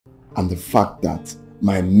and the fact that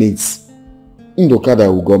my mates, Ndoka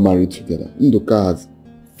that we got married together, Ndoka has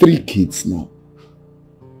 3 kids now.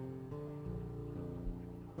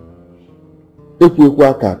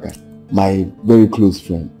 Ekwekwa Kaka, my very close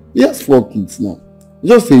friend, he has 4 kids now.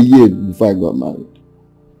 Just a year before I got married.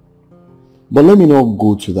 But let me not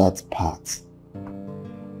go to that part.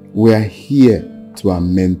 We are here to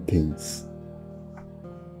amend things.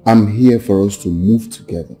 I'm here for us to move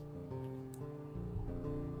together.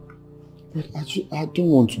 But I don't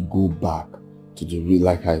want to go back to the real,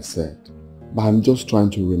 like I said. But I'm just trying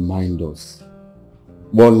to remind us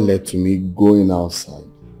what led to me going outside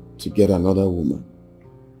to get another woman.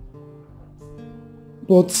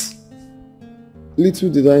 But little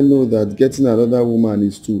did I know that getting another woman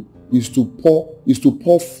is to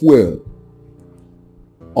pour fuel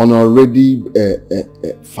on already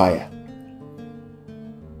fire.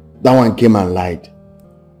 That one came and lied.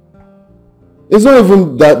 It's not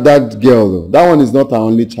even that girl though. That one is not her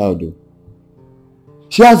only child though.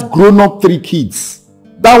 She has grown up 3 kids.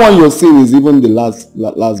 That one you're saying is even the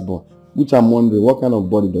last born. Which I'm wondering, what kind of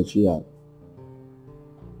body does she have?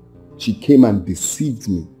 She came and deceived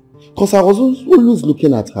me. Because I was always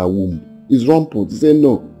looking at her womb. It's rumpled. She said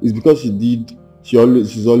no. It's because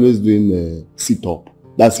she's always doing sit-up.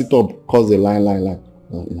 That sit-up caused a line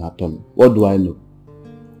in her tummy. What do I know?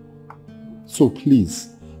 So please,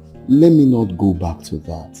 let me not go back to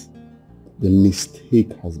that. The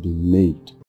mistake has been made.